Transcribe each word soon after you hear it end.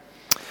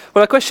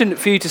Well, a question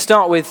for you to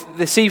start with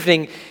this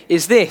evening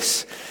is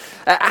this.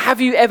 Have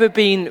you ever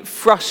been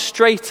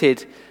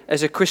frustrated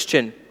as a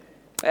Christian?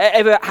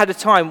 Ever had a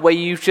time where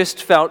you've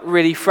just felt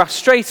really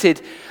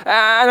frustrated?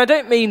 And I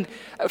don't mean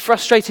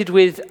frustrated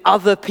with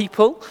other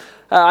people.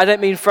 I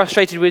don't mean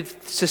frustrated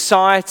with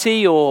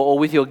society or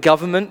with your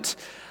government.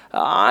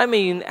 I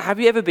mean, have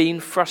you ever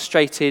been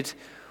frustrated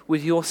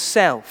with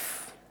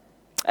yourself?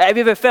 Have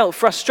you ever felt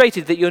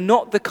frustrated that you're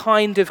not the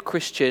kind of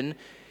Christian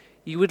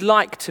you would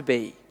like to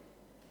be?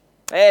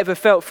 Ever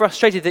felt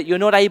frustrated that you're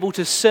not able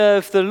to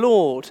serve the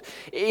Lord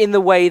in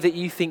the way that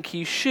you think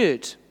you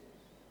should?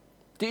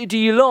 Do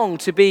you long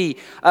to be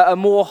a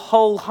more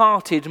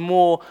wholehearted,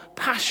 more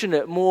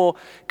passionate, more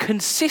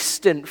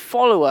consistent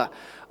follower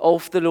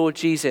of the Lord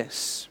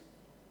Jesus?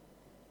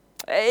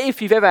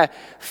 If you've ever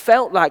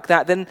felt like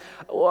that, then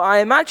I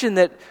imagine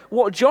that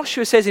what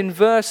Joshua says in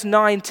verse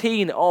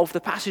 19 of the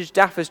passage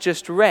Daff has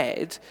just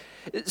read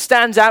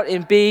stands out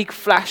in big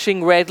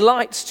flashing red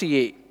lights to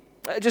you.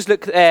 Just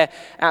look there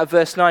at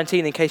verse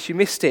 19 in case you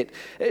missed it.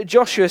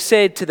 Joshua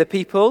said to the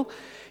people,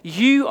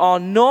 "You are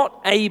not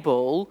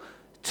able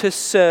to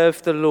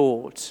serve the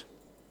Lord."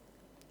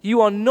 You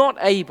are not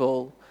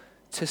able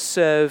to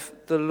serve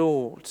the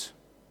Lord.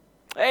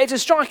 It's a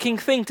striking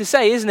thing to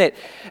say, isn't it?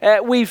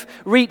 We've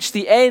reached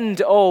the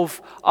end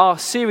of our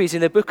series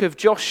in the book of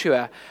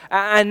Joshua,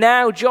 and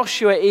now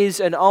Joshua is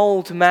an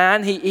old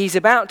man. He's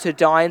about to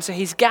die, and so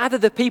he's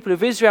gathered the people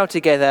of Israel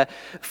together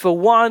for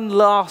one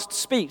last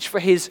speech, for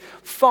his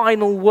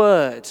final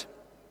word.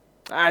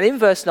 And in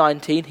verse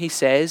 19 he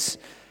says,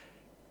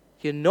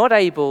 "You're not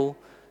able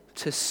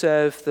to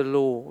serve the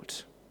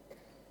Lord."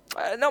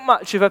 Not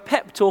much of a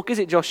pep talk, is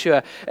it,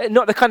 Joshua?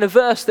 Not the kind of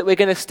verse that we're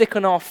going to stick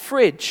on our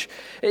fridge.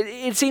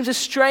 It seems a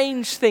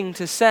strange thing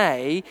to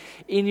say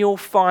in your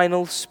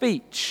final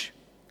speech.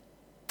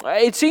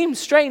 It seems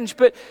strange,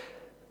 but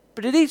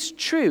it is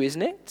true,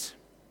 isn't it?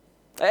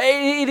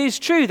 It is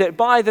true that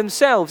by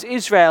themselves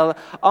Israel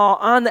are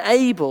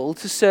unable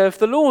to serve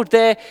the Lord.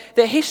 Their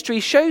history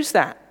shows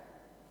that.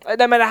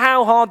 No matter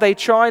how hard they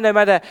try, no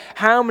matter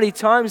how many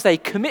times they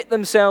commit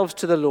themselves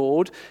to the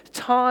Lord,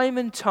 time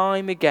and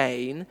time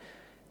again,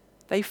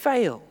 they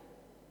fail.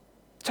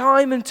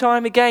 Time and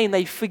time again,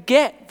 they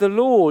forget the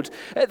Lord.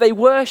 They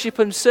worship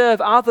and serve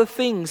other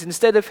things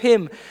instead of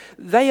Him.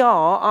 They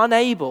are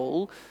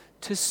unable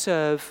to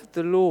serve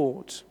the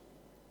Lord.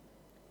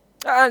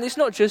 And it's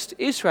not just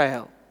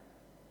Israel.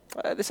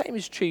 The same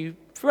is true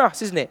for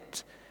us, isn't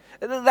it?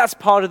 That's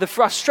part of the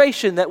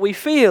frustration that we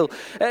feel.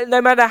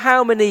 No matter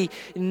how many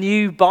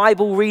new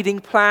Bible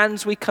reading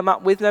plans we come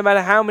up with, no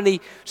matter how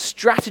many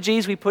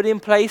strategies we put in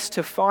place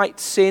to fight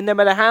sin, no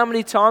matter how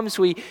many times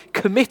we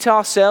commit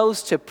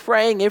ourselves to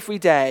praying every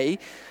day,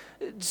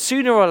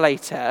 sooner or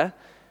later,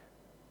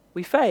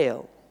 we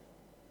fail.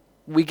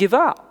 We give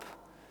up.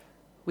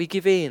 We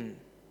give in.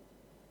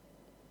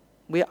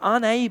 We're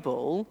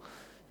unable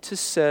to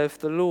serve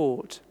the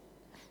Lord.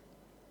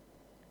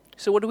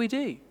 So what do we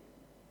do?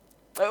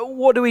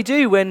 What do we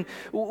do when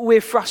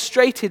we're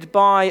frustrated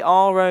by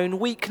our own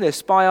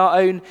weakness, by our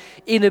own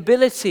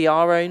inability,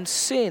 our own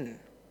sin?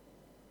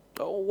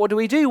 What do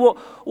we do?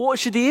 What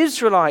should the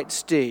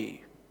Israelites do?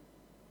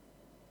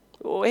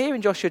 Well, here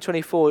in Joshua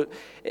 24,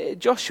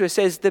 Joshua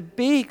says the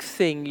big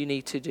thing you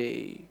need to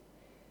do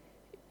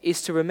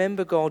is to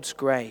remember God's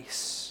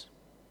grace.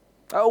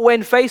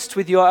 When faced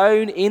with your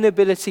own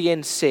inability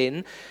and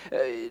sin,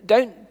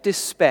 don't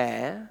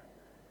despair.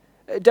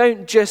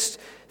 Don't just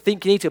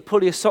think you need to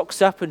pull your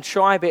socks up and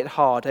try a bit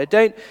harder.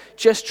 Don't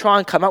just try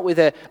and come up with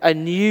a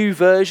new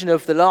version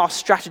of the last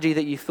strategy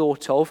that you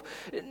thought of.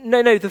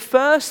 No, the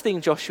first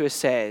thing Joshua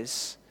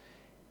says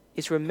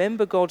is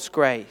remember God's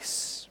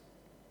grace.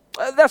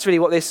 That's really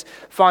what this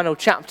final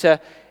chapter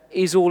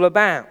is all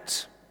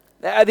about.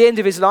 At the end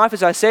of his life,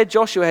 as I said,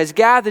 Joshua has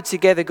gathered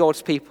together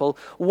God's people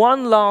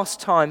one last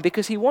time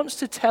because he wants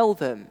to tell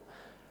them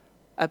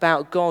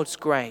about God's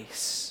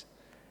grace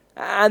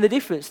and the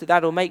difference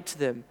that will make to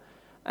them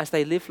as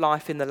they live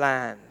life in the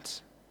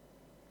land.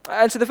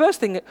 And so the first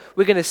thing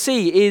we're going to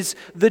see is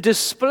the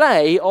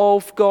display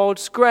of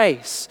God's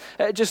grace.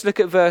 Just look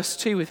at verse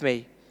 2 with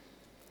me.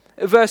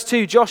 Verse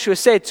 2, Joshua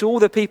said to all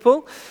the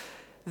people,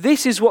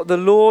 "This is what the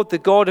Lord, the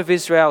God of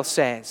Israel,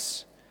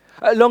 says.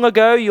 Long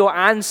ago, your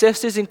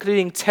ancestors,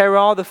 including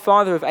Terah, the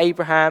father of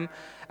Abraham,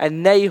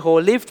 and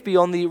Nahor, lived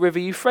beyond the river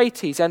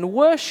Euphrates and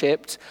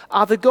worshipped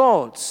other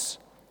gods.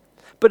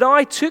 But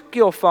I took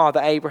your father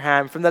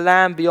Abraham from the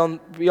land beyond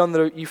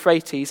the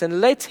Euphrates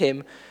and led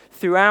him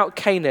throughout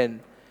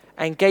Canaan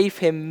and gave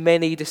him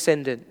many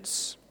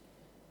descendants."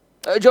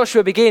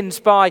 Joshua begins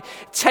by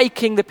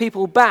taking the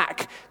people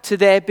back to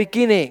their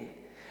beginning,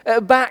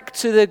 back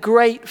to the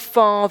great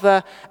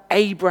father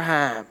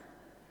Abraham.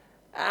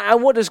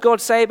 And what does God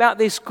say about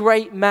this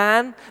great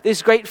man,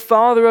 this great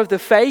father of the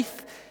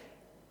faith?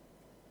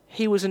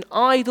 He was an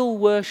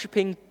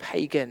idol-worshipping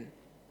pagan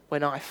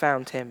when I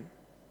found him.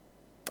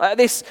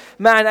 This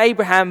man,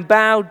 Abraham,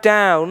 bowed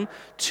down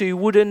to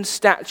wooden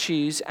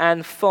statues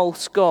and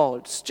false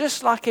gods,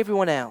 just like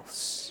everyone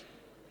else.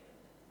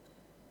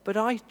 But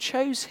I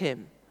chose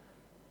him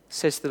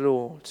says the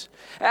Lord.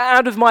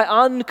 Out of my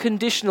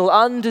unconditional,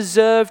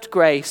 undeserved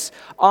grace,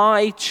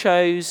 I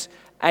chose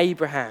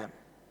Abraham.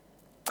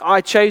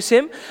 I chose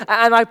him,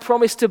 and I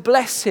promised to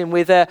bless him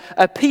with a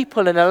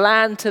people and a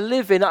land to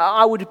live in.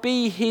 I would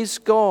be his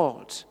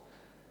God.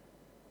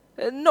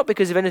 Not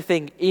because of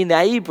anything in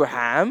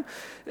Abraham,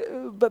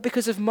 but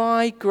because of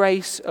my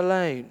grace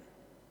alone.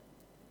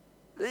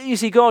 You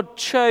see, God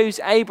chose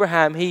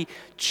Abraham. He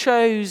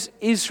chose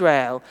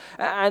Israel.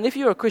 And if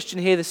you're a Christian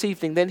here this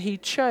evening, then he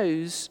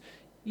chose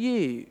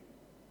you.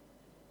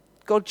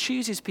 God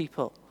chooses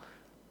people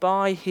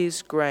by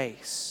his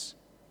grace.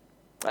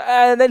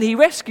 And then he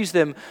rescues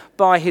them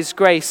by his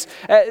grace.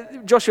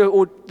 Joshua,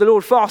 or the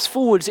Lord, fast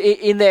forwards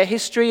in their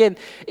history, and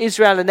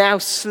Israel are now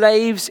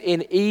slaves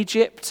in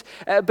Egypt.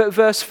 But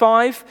verse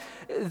 5,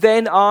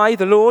 then I,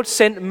 the Lord,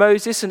 sent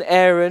Moses and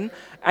Aaron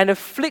and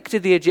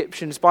afflicted the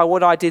Egyptians by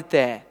what I did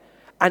there,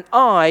 and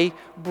I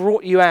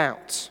brought you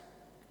out.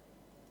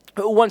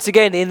 Once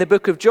again, in the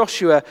book of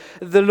Joshua,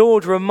 the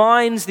Lord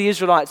reminds the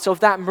Israelites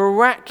of that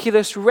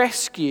miraculous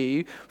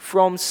rescue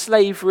from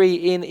slavery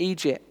in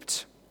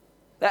Egypt.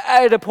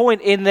 At a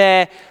point in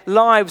their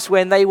lives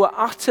when they were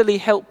utterly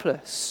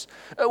helpless,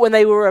 when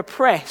they were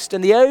oppressed,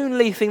 and the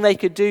only thing they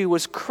could do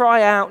was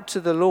cry out to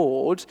the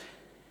Lord,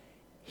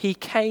 he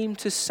came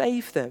to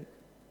save them.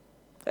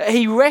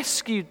 He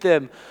rescued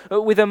them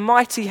with a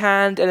mighty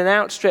hand and an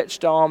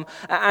outstretched arm,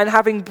 and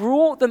having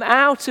brought them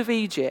out of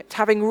Egypt,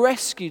 having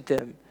rescued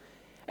them,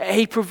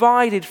 he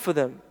provided for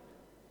them.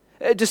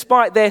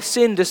 Despite their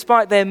sin,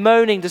 despite their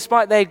moaning,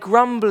 despite their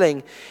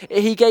grumbling,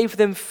 he gave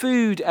them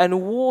food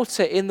and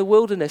water in the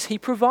wilderness. He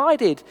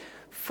provided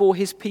for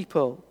his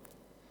people.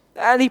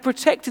 And he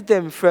protected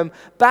them from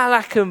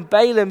Balak and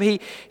Balaam.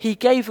 He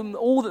gave them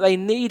all that they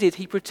needed.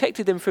 He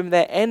protected them from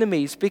their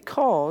enemies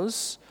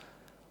because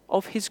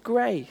of his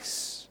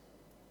grace.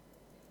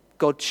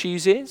 God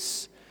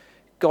chooses,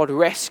 God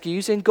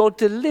rescues, and God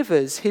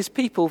delivers his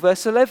people.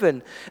 Verse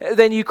 11,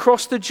 then you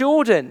crossed the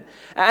Jordan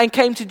and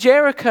came to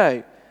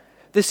Jericho.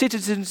 The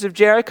citizens of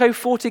Jericho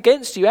fought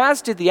against you,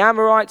 as did the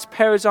Amorites,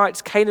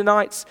 Perizzites,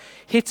 Canaanites,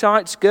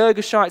 Hittites,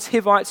 Girgashites,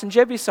 Hivites, and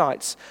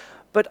Jebusites.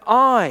 But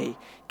I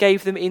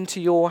gave them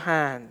into your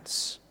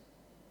hands.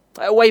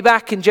 Way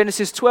back in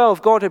Genesis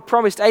 12, God had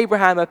promised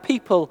Abraham a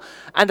people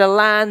and a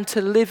land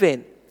to live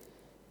in.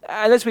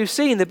 And as we've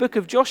seen, the book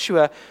of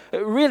Joshua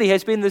really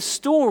has been the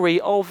story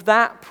of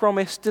that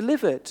promise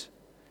delivered.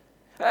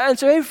 And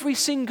so every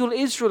single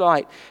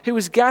Israelite who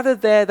was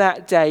gathered there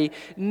that day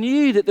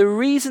knew that the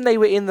reason they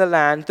were in the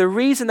land, the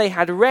reason they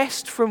had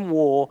rest from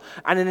war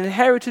and an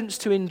inheritance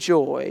to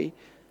enjoy,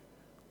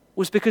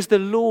 was because the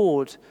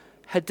Lord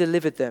had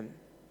delivered them,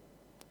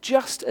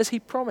 just as he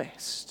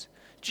promised,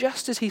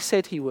 just as he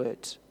said he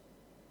would.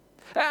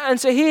 And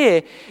so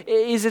here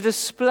is a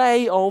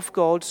display of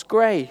God's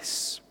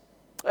grace.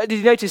 Did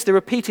you notice the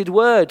repeated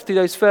word through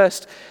those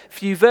first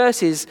few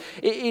verses?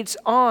 It's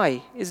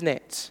I, isn't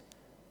it?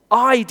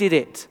 I did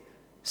it,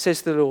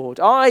 says the Lord.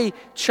 I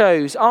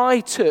chose, I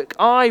took,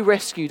 I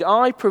rescued,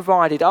 I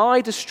provided, I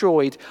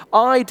destroyed,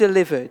 I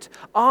delivered.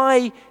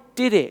 I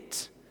did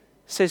it,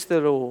 says the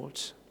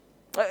Lord.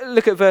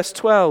 Look at verse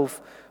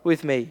 12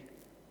 with me.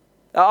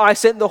 I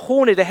sent the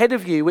hornet ahead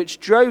of you, which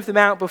drove them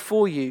out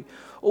before you,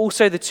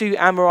 also the two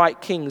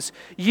Amorite kings.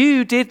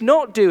 You did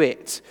not do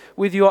it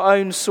with your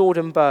own sword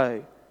and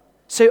bow.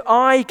 So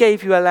I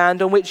gave you a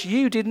land on which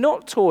you did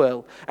not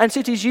toil, and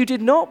cities you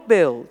did not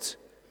build.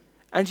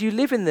 And you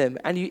live in them,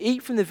 and you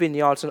eat from the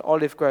vineyards and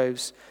olive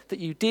groves that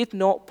you did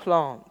not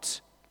plant.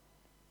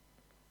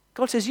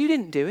 God says, you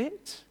didn't do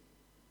it.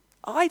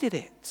 I did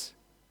it.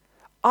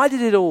 I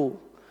did it all.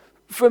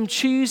 From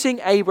choosing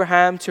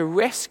Abraham to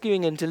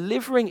rescuing and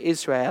delivering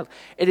Israel,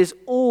 it has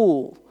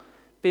all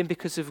been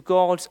because of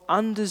God's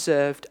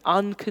undeserved,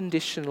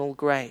 unconditional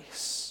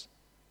grace.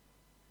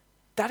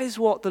 That is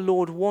what the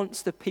Lord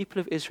wants the people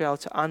of Israel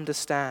to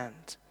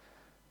understand.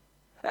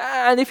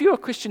 And if you're a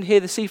Christian here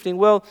this evening,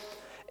 well,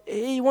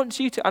 he wants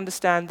you to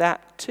understand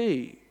that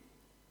too.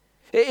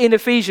 In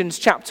Ephesians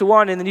chapter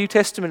 1 in the New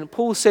Testament,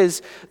 Paul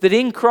says that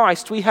in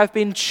Christ we have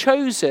been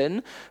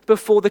chosen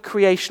before the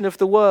creation of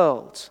the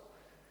world.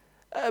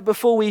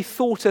 Before we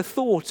thought a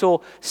thought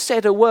or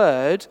said a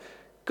word,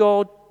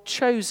 God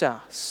chose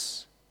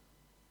us.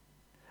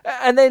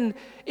 And then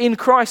in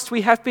Christ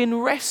we have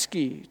been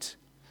rescued.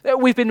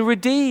 We've been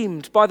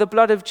redeemed by the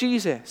blood of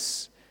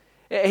Jesus.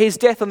 His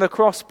death on the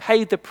cross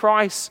paid the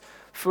price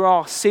for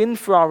our sin,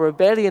 for our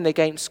rebellion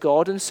against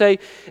God. And so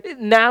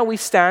now we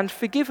stand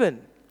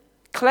forgiven,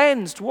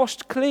 cleansed,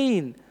 washed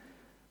clean,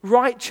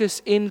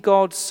 righteous in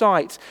God's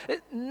sight.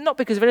 Not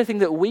because of anything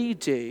that we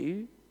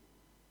do,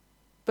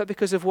 but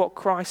because of what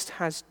Christ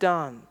has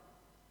done.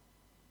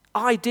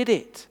 I did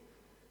it,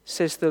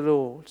 says the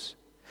Lord.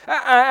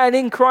 And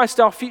in Christ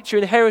our future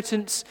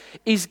inheritance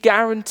is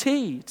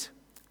guaranteed.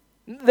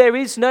 There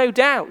is no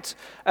doubt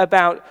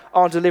about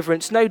our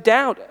deliverance, no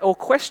doubt or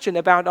question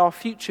about our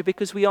future,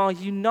 because we are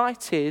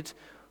united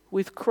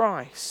with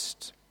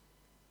Christ.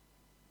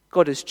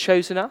 God has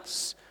chosen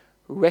us,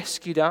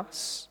 rescued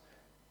us,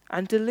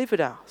 and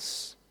delivered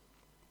us.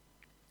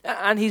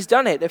 And he's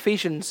done it,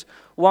 Ephesians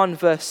 1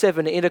 verse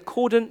 7, in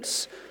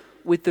accordance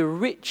with the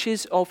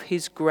riches of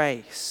his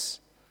grace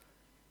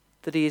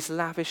that he has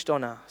lavished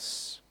on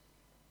us.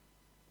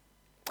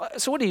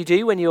 So what do you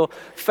do when you're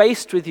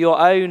faced with your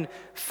own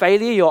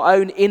failure, your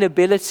own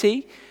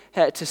inability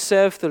to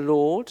serve the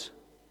Lord?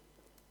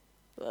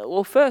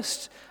 Well,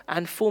 first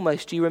and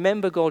foremost, you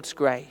remember God's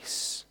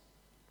grace.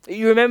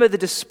 You remember the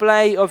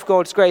display of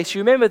God's grace.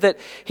 You remember that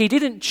he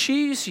didn't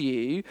choose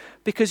you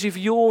because of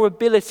your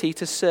ability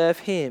to serve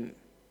him.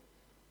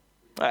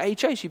 He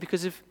chose you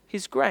because of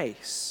his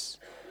grace.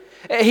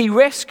 He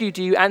rescued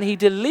you and he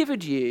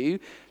delivered you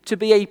to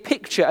be a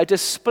picture, a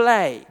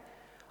display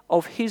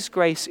of his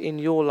grace in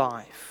your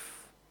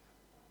life.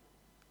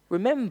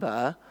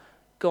 Remember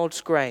God's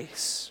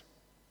grace.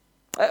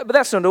 But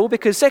that's not all,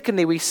 because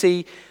secondly we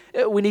see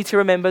we need to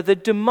remember the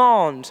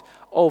demand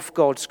of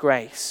God's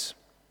grace.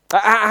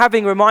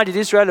 Having reminded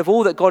Israel of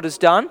all that God has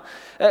done,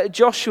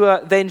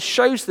 Joshua then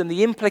shows them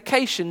the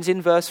implications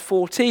in verse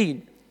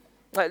 14.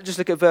 Just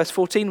look at verse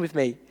 14 with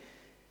me.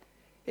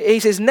 He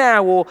says,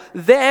 now or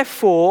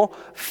therefore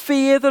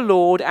fear the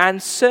Lord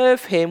and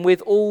serve him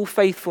with all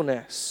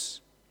faithfulness.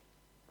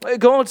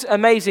 God's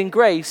amazing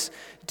grace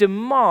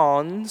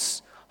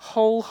demands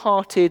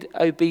wholehearted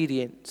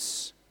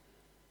obedience.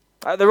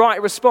 The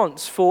right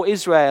response for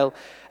Israel,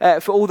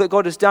 for all that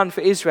God has done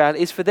for Israel,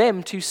 is for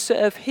them to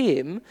serve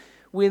him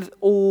with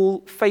all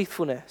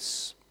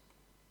faithfulness.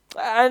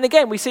 And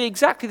again, we see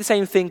exactly the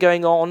same thing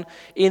going on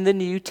in the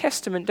New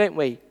Testament, don't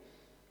we?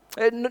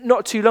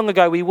 Not too long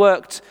ago, we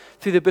worked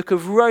through the book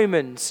of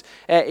Romans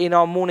in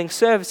our morning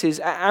services,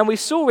 and we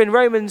saw in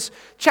Romans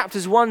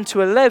chapters 1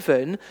 to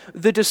 11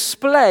 the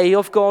display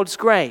of God's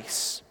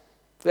grace.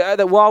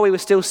 That while we were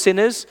still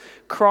sinners,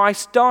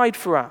 Christ died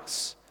for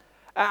us.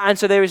 And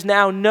so there is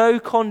now no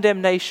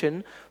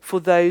condemnation for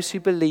those who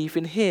believe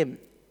in him.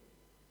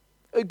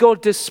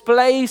 God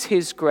displays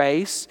his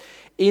grace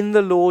in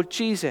the Lord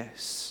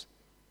Jesus.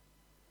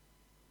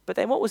 But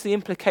then what was the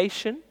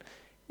implication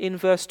in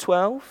verse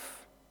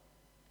 12?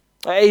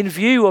 In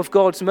view of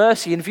God's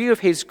mercy, in view of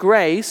his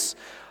grace,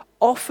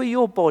 offer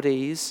your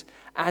bodies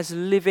as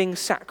living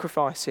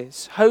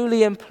sacrifices,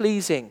 holy and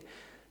pleasing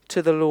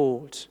to the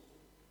Lord.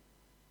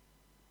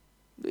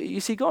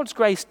 You see, God's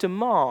grace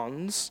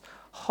demands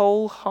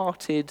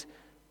wholehearted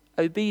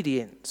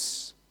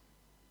obedience.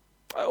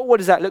 What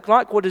does that look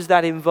like? What does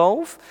that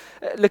involve?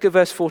 Look at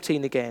verse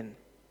 14 again.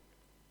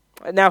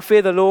 Now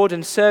fear the Lord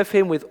and serve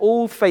him with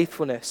all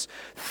faithfulness.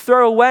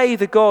 Throw away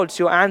the gods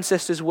your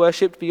ancestors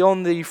worshipped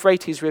beyond the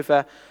Euphrates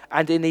River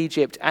and in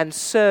Egypt, and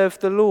serve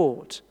the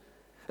Lord.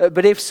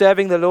 But if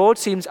serving the Lord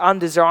seems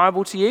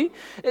undesirable to you,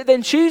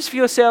 then choose for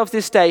yourselves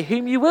this day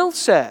whom you will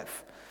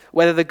serve,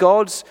 whether the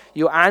gods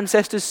your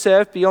ancestors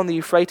served beyond the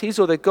Euphrates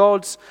or the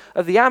gods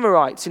of the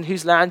Amorites in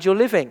whose land you're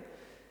living.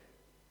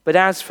 But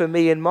as for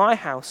me and my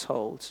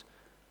household,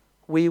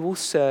 we will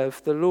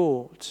serve the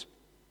Lord.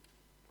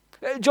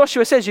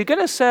 Joshua says you're going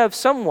to serve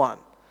someone.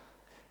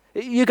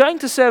 You're going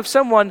to serve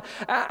someone,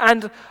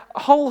 and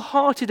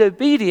wholehearted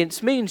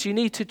obedience means you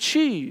need to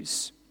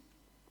choose.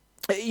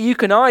 You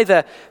can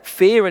either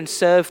fear and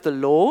serve the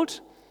Lord,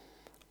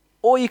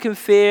 or you can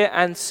fear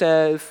and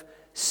serve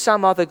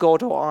some other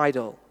god or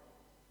idol.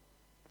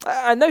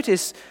 And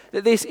notice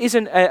that this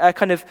isn't a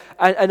kind of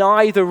an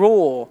either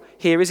or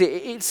here, is it?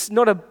 It's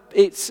not a.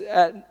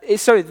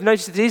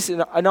 Notice it is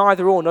an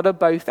either or, not a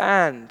both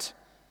and.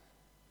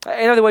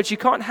 In other words, you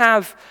can't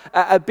have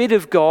a bit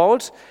of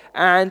God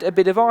and a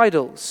bit of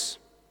idols.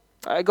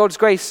 God's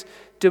grace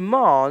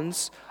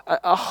demands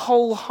a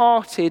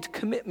wholehearted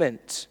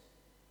commitment.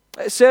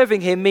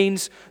 Serving him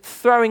means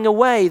throwing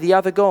away the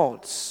other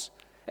gods.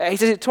 He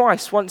says it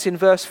twice, once in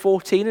verse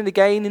 14 and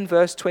again in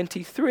verse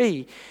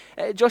 23.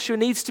 Joshua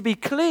needs to be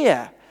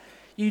clear.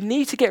 You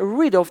need to get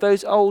rid of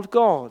those old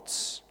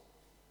gods.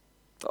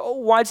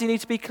 Why does he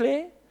need to be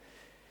clear?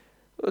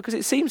 Because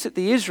it seems that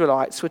the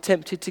Israelites were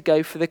tempted to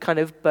go for the kind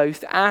of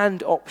both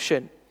and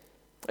option.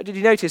 Did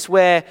you notice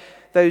where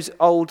those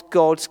old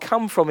gods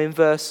come from in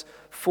verse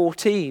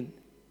 14?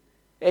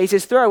 He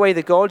says, throw away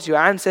the gods your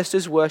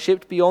ancestors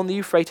worshipped beyond the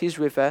Euphrates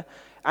River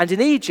and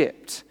in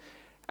Egypt,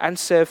 and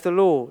serve the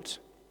Lord.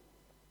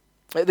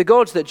 The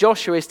gods that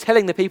Joshua is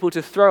telling the people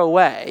to throw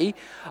away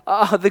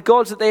are the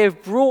gods that they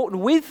have brought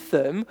with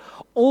them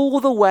all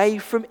the way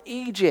from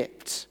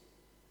Egypt.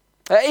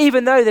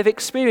 Even though they've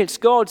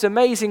experienced God's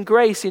amazing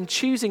grace in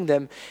choosing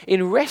them,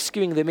 in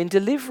rescuing them, in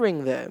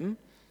delivering them,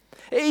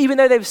 even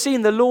though they've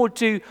seen the Lord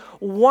do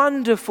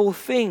wonderful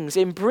things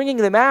in bringing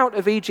them out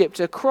of Egypt,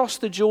 across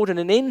the Jordan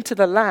and into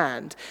the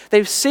land,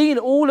 they've seen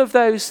all of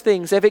those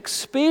things, they've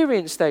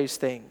experienced those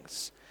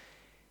things,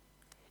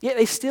 yet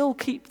they still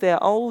keep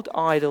their old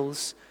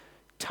idols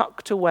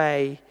tucked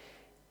away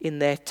in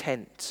their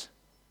tent,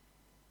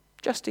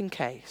 just in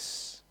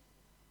case.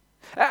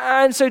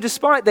 And so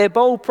despite their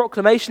bold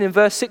proclamation in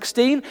verse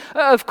 16,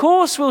 of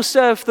course we'll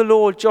serve the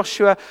Lord,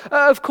 Joshua.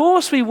 Of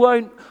course we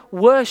won't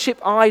worship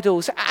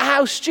idols.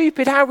 How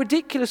stupid, how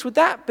ridiculous would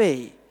that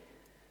be?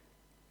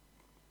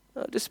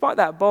 Despite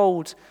that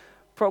bold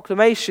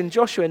proclamation,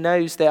 Joshua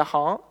knows their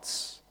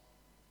hearts.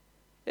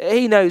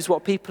 He knows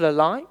what people are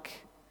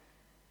like.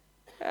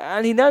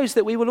 And he knows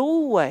that we will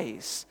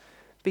always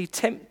be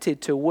tempted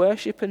to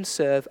worship and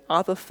serve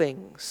other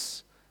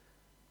things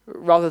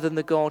rather than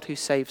the God who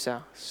saves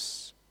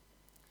us.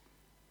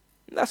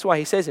 That's why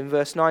he says in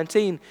verse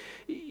 19,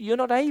 you're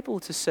not able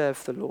to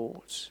serve the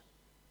Lord.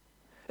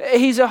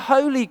 He's a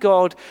holy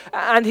God,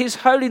 and his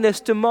holiness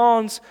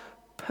demands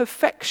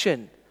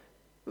perfection,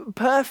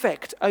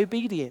 perfect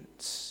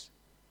obedience.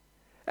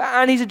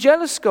 And he's a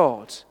jealous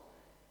God.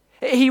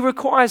 He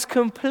requires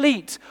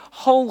complete,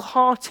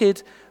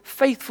 wholehearted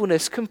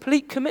faithfulness,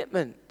 complete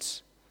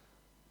commitment.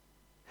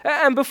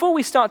 And before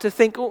we start to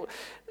think, oh,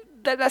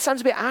 that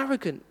sounds a bit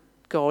arrogant,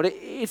 God.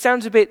 It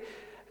sounds a bit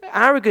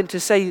arrogant to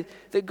say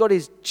that God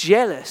is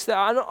jealous.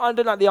 I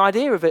don't like the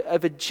idea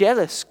of a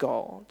jealous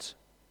God.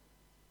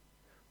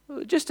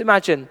 Just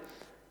imagine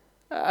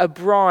a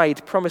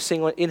bride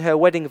promising in her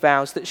wedding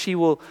vows that she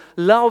will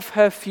love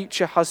her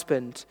future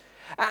husband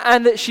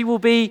and that she will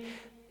be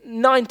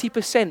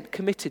 90%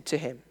 committed to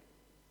him.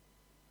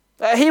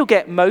 He'll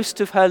get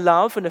most of her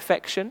love and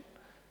affection,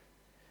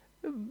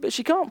 but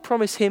she can't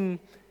promise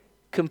him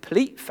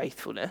complete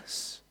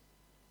faithfulness.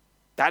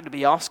 That would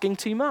be asking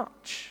too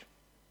much.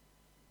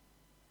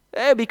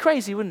 It would be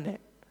crazy, wouldn't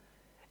it?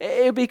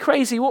 It would be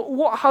crazy.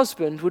 What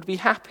husband would be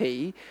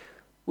happy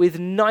with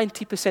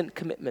 90%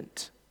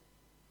 commitment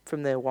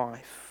from their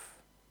wife?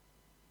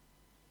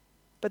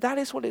 But that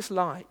is what it's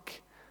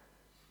like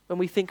when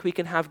we think we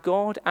can have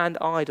God and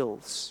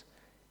idols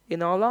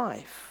in our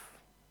life.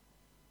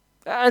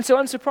 And so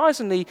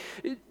unsurprisingly,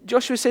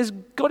 Joshua says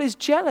God is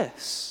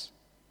jealous.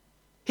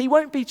 He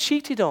won't be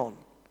cheated on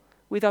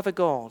with other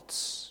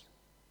gods.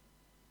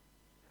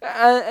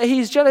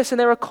 He's jealous, and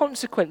there are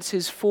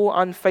consequences for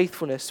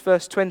unfaithfulness.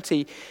 Verse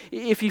 20,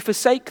 if you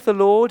forsake the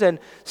Lord and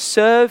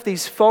serve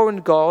these foreign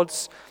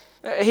gods,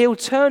 he'll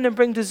turn and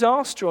bring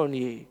disaster on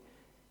you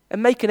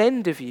and make an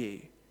end of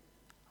you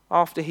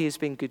after he has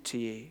been good to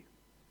you.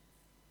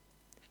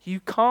 You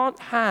can't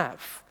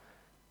have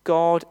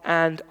God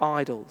and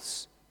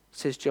idols,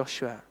 says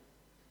Joshua.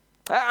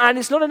 And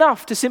it's not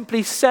enough to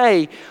simply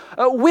say,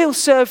 we'll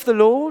serve the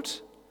Lord.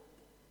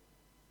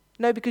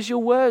 No, because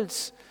your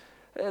words,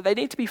 they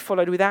need to be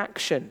followed with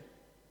action.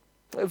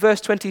 Verse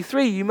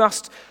 23, you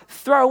must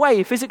throw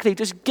away, physically,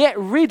 just get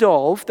rid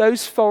of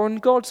those foreign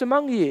gods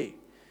among you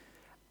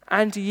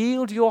and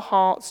yield your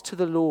hearts to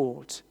the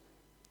Lord,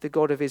 the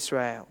God of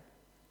Israel.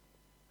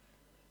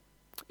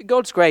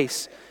 God's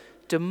grace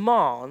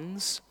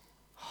demands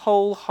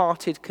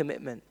wholehearted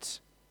commitment.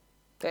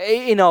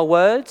 In our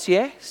words,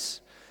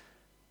 yes,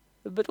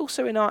 but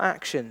also in our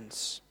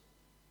actions.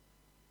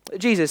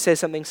 Jesus says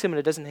something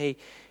similar, doesn't he?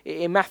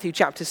 In Matthew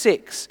chapter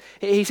 6,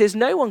 he says,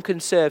 no one can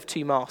serve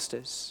two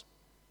masters.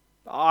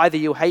 Either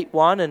you'll hate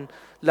one and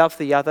love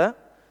the other,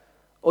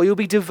 or you'll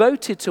be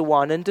devoted to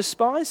one and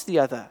despise the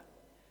other.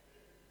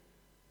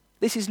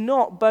 This is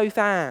not both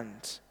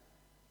and.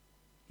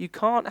 You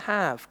can't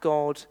have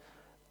God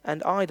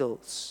and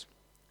idols.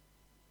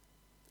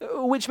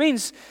 Which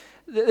means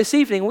that this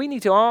evening we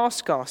need to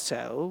ask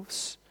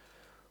ourselves,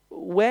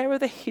 where are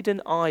the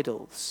hidden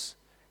idols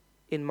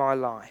in my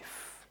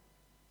life?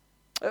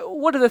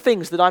 What are the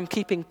things that I'm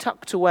keeping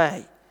tucked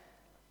away,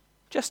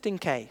 just in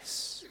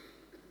case?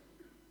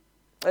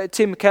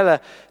 Tim Keller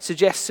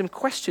suggests some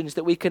questions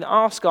that we can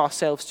ask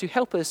ourselves to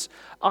help us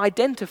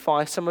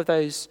identify some of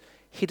those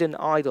hidden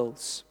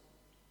idols.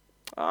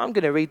 I'm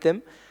going to read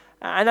them,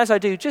 and as I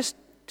do, just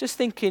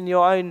think in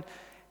your own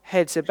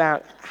heads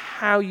about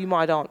how you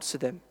might answer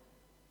them,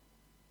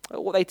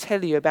 what they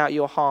tell you about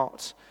your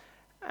heart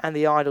and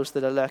the idols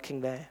that are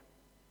lurking there.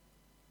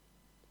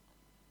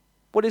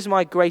 What is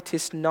my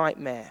greatest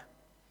nightmare?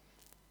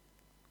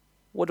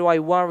 What do I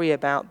worry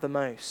about the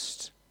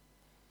most?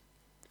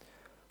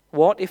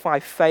 What, if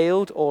I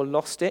failed or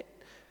lost it,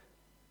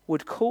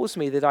 would cause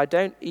me that I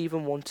don't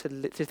even want to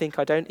think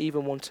I don't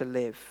even want to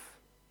live?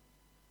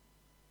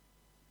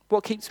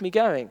 What keeps me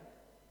going?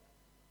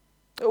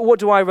 What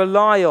do I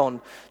rely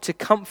on to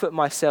comfort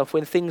myself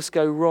when things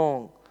go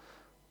wrong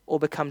or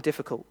become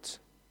difficult?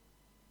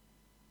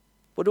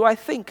 What do I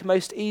think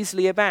most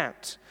easily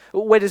about?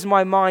 Where does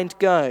my mind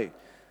go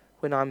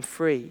when I'm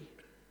free?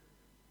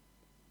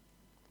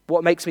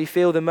 What makes me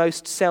feel the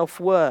most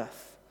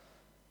self-worth?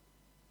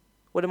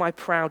 What am I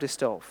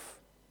proudest of?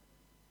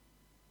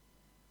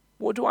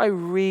 What do I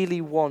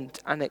really want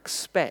and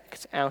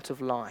expect out of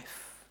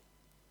life?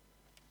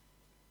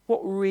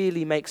 What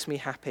really makes me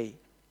happy?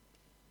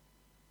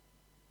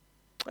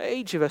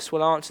 Each of us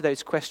will answer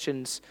those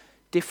questions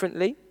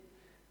differently.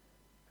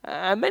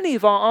 And many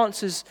of our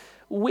answers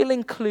will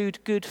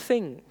include good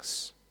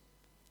things.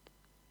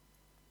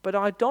 But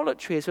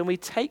idolatry is when we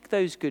take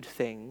those good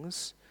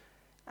things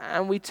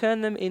and we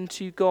turn them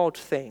into God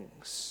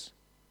things.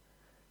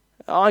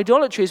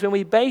 Idolatry is when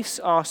we base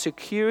our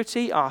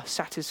security, our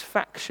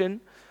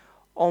satisfaction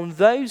on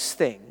those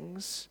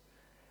things,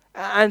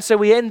 and so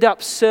we end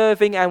up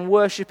serving and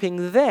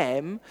worshipping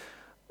them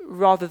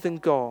rather than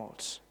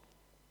God.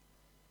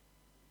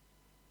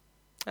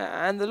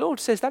 And the Lord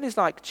says that is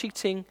like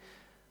cheating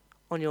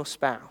on your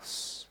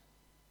spouse.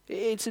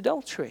 It's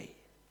adultery.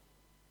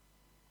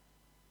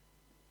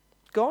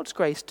 God's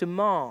grace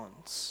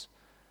demands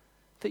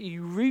that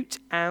you root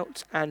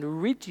out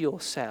and rid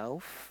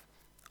yourself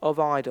of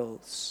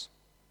idols.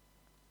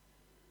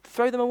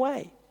 Throw them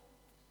away.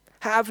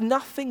 Have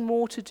nothing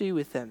more to do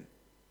with them.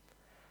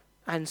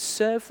 And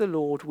serve the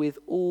Lord with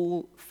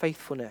all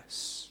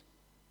faithfulness.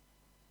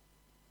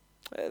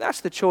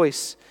 That's the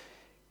choice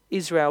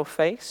Israel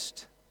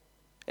faced.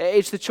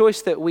 It's the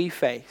choice that we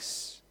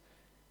face.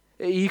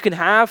 You can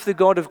have the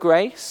God of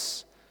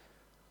grace,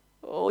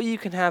 or you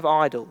can have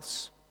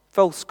idols,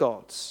 false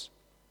gods.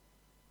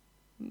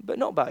 But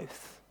not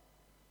both.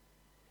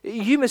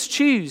 You must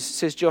choose,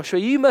 says Joshua.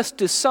 You must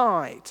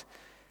decide.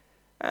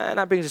 And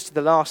that brings us to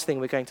the last thing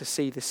we're going to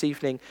see this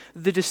evening,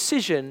 the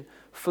decision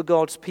for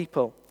God's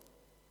people.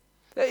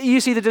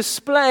 You see, the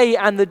display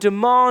and the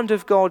demand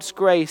of God's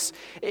grace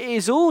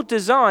is all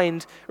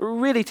designed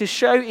really to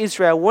show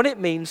Israel what it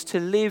means to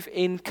live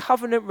in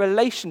covenant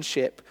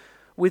relationship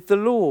with the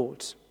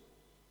Lord.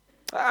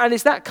 And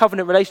it's that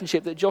covenant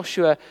relationship that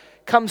Joshua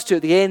comes to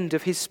at the end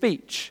of his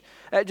speech.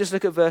 Just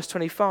look at verse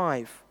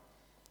 25.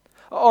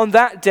 On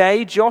that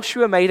day,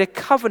 Joshua made a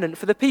covenant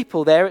for the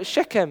people there at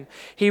Shechem.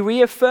 He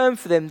reaffirmed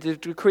for them the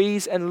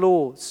decrees and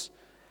laws.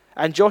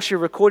 And Joshua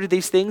recorded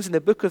these things in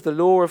the book of the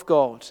law of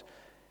God.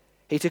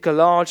 He took a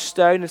large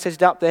stone and set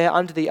it up there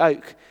under the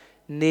oak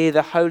near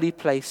the holy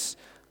place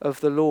of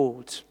the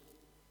Lord.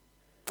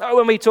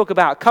 When we talk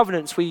about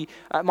covenants, we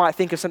might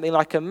think of something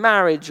like a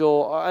marriage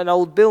or an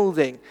old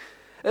building.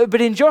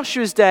 But in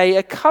Joshua's day,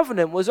 a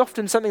covenant was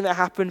often something that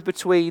happened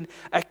between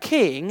a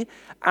king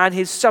and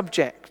his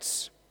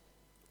subjects.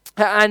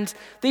 And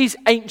these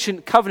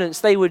ancient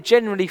covenants, they would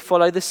generally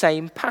follow the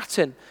same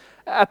pattern,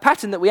 a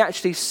pattern that we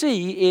actually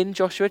see in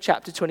Joshua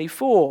chapter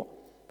 24.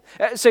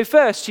 So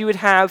first you would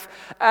have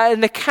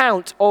an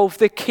account of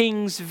the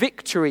king's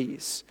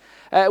victories,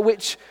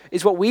 which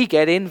is what we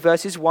get in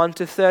verses 1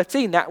 to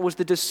 13. That was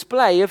the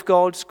display of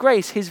God's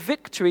grace, his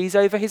victories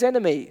over his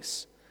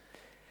enemies.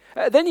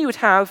 Then you would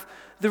have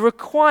the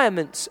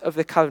requirements of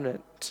the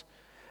covenant,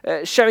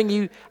 showing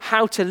you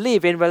how to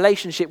live in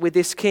relationship with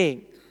this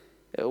king.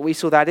 We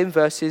saw that in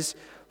verses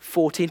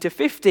 14 to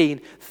 15.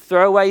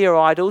 Throw away your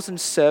idols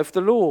and serve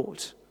the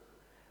Lord.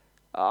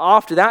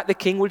 After that, the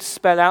king would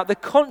spell out the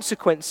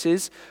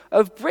consequences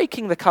of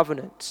breaking the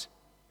covenant,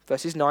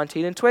 verses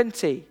 19 and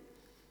 20.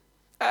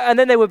 And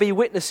then there would be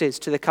witnesses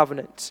to the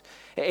covenant.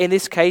 In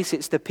this case,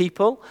 it's the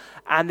people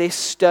and this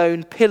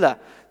stone pillar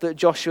that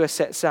Joshua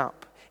sets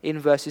up in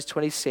verses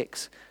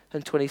 26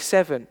 and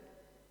 27.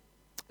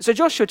 So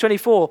Joshua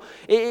 24,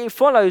 it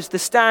follows the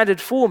standard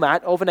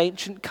format of an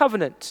ancient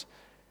covenant.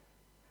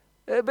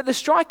 But the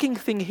striking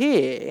thing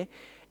here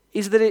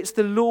is that it's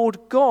the Lord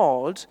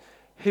God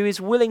who is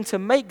willing to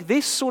make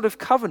this sort of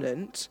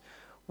covenant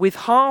with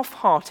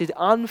half-hearted,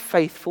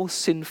 unfaithful,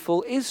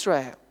 sinful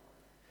Israel.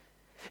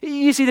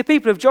 You see, the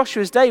people of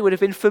Joshua's day would have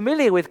been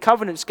familiar with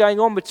covenants going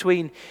on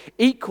between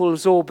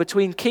equals or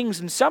between kings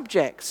and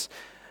subjects,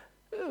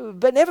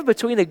 but never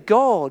between a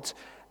God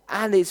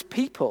and his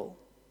people.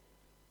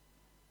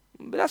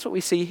 But that's what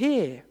we see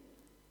here.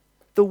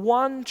 The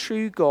one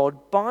true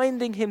God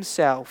binding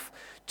himself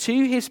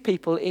to his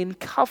people in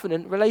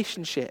covenant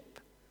relationship.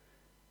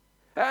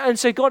 And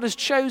so God has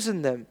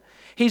chosen them.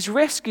 He's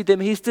rescued them.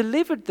 He's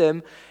delivered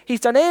them. He's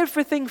done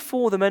everything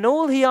for them. And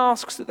all he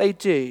asks that they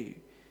do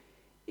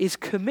is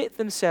commit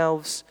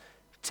themselves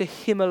to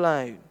him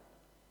alone.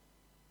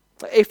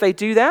 If they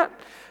do that,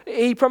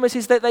 he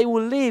promises that they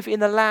will live in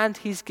the land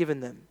he's given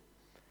them.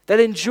 They'll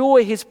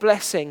enjoy his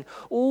blessing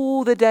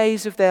all the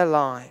days of their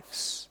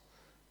lives.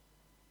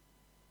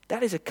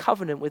 That is a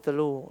covenant with the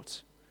Lord.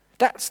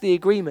 That's the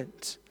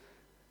agreement.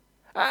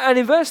 And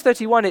in verse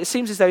 31, it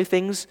seems as though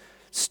things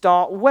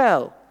start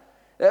well.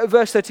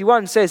 Verse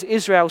 31 says,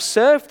 Israel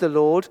served the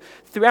Lord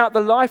throughout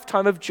the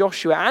lifetime of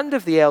Joshua and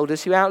of the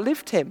elders who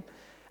outlived him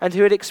and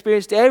who had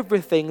experienced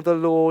everything the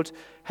Lord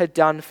had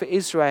done for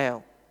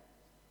Israel.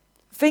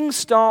 Things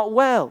start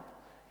well.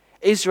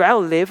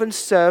 Israel live and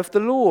serve the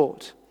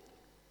Lord.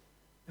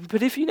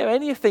 But if you know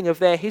anything of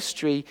their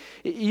history,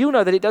 you'll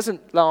know that it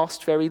doesn't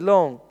last very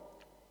long.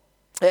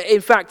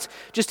 In fact,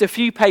 just a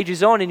few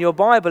pages on in your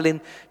Bible,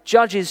 in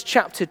Judges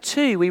chapter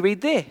 2, we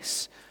read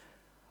this.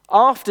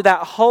 After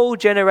that whole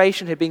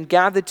generation had been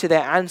gathered to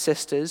their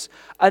ancestors,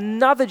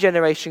 another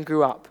generation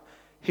grew up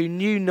who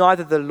knew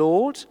neither the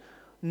Lord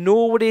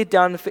nor what he had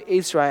done for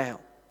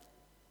Israel.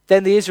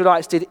 Then the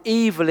Israelites did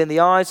evil in the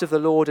eyes of the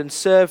Lord and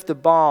served the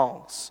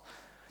Baals.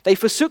 They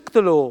forsook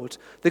the Lord,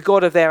 the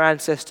God of their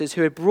ancestors,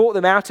 who had brought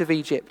them out of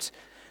Egypt.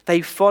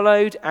 They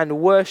followed and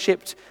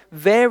worshipped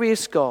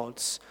various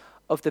gods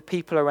of the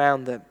people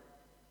around them.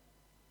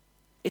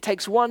 It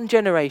takes one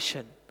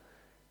generation,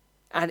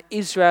 and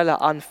Israel are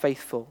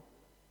unfaithful.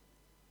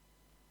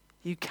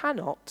 You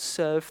cannot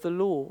serve the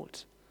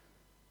Lord,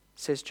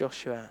 says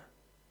Joshua.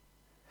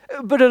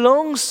 But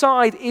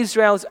alongside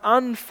Israel's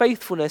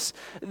unfaithfulness,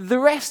 the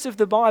rest of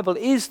the Bible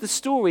is the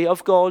story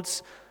of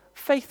God's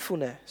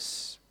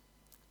faithfulness.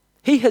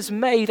 He has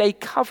made a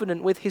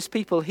covenant with his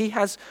people. He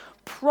has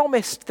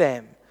promised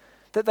them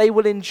that they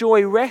will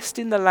enjoy rest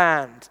in the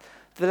land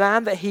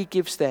that he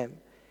gives them.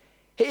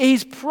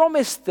 He's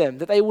promised them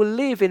that they will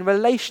live in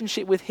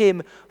relationship with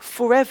him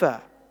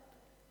forever.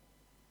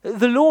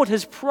 The Lord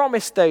has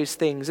promised those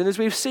things, and as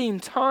we've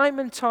seen time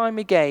and time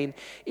again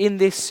in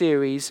this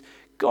series,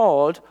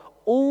 God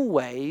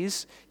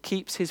always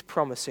keeps his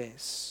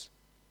promises.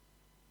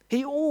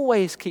 He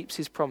always keeps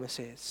his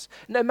promises,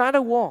 no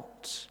matter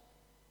what.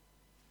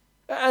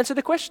 And so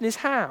the question is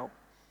how?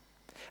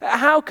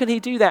 How can he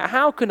do that?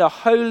 How can a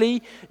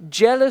holy,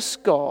 jealous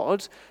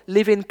God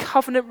live in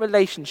covenant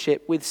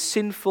relationship with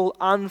sinful,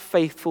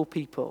 unfaithful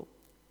people?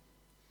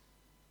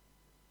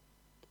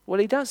 Well,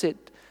 he does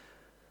it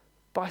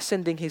by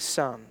sending his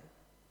Son.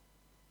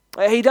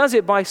 He does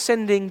it by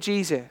sending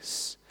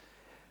Jesus.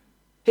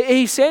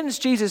 He sends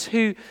Jesus,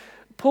 who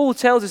Paul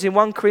tells us in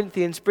 1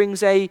 Corinthians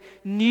brings a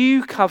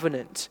new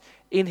covenant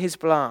in his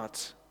blood.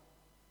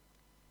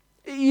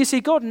 You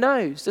see, God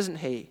knows, doesn't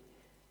he?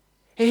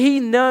 He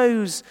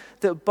knows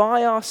that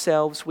by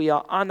ourselves we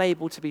are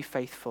unable to be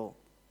faithful.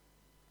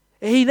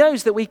 He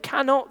knows that we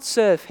cannot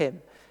serve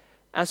him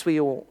as we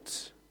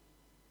ought.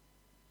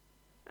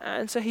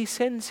 And so he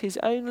sends his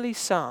only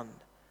Son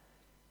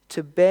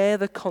to bear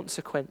the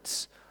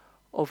consequence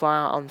of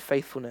our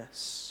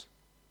unfaithfulness.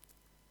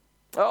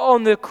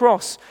 On the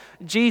cross,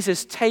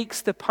 Jesus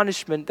takes the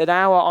punishment that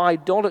our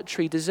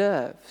idolatry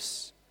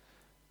deserves.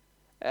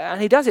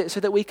 And he does it so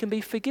that we can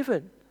be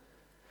forgiven,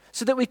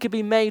 so that we can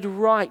be made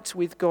right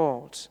with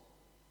God.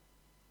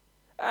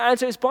 And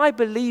so it's by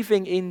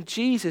believing in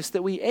Jesus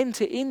that we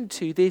enter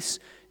into this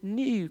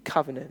new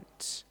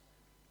covenant.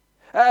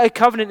 A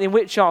covenant in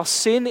which our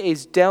sin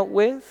is dealt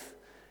with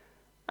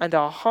and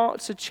our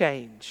hearts are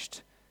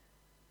changed,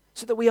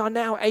 so that we are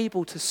now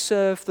able to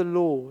serve the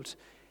Lord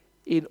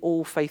in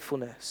all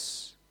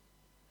faithfulness.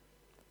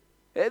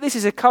 This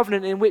is a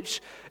covenant in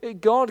which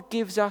God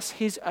gives us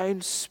his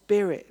own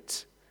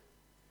Spirit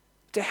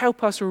to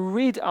help us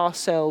rid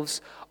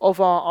ourselves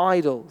of our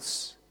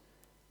idols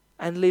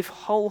and live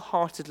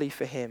wholeheartedly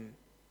for him.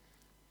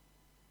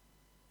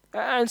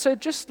 And so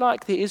just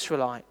like the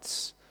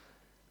Israelites,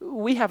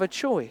 we have a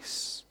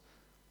choice.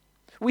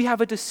 We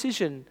have a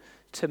decision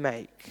to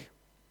make.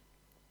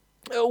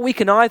 We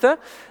can either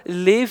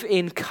live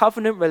in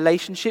covenant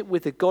relationship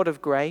with the God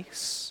of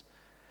grace,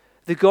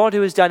 the God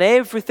who has done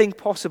everything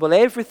possible,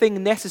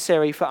 everything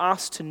necessary for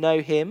us to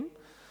know him,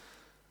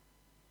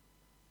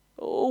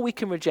 or we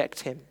can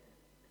reject him.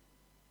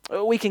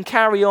 Or we can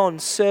carry on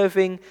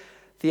serving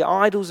the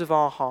idols of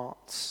our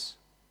hearts,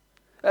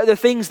 the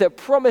things that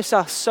promise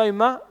us so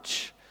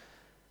much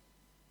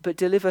but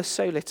deliver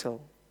so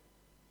little.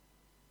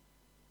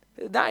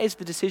 That is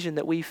the decision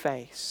that we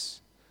face.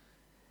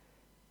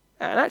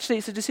 And actually,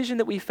 it's a decision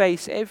that we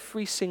face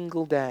every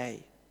single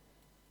day.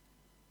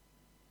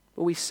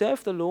 Will we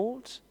serve the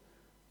Lord,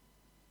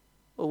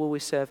 or will we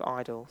serve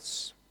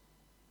idols?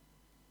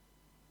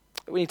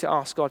 We need to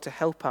ask God to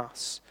help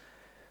us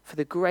for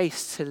the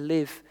grace to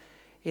live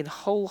in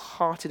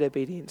wholehearted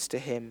obedience to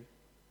him.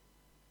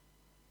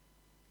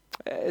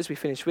 As we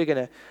finish, we're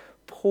going to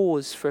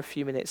pause for a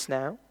few minutes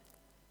now.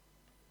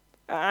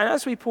 And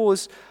as we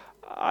pause,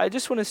 I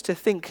just want us to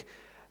think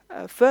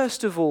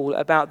first of all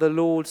about the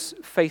Lord's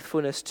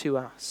faithfulness to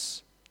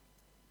us,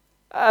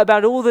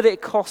 about all that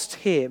it cost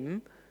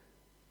him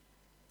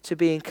to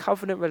be in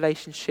covenant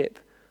relationship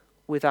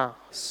with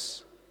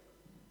us.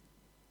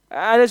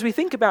 And as we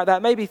think about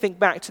that, maybe think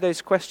back to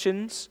those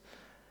questions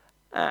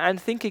and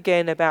think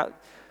again about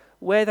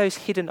where those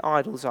hidden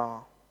idols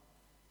are.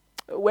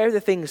 Where are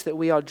the things that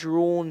we are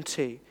drawn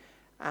to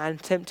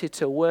and tempted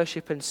to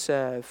worship and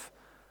serve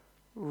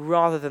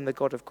rather than the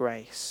God of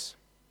grace?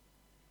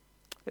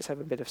 Let's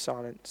have a bit of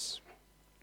silence.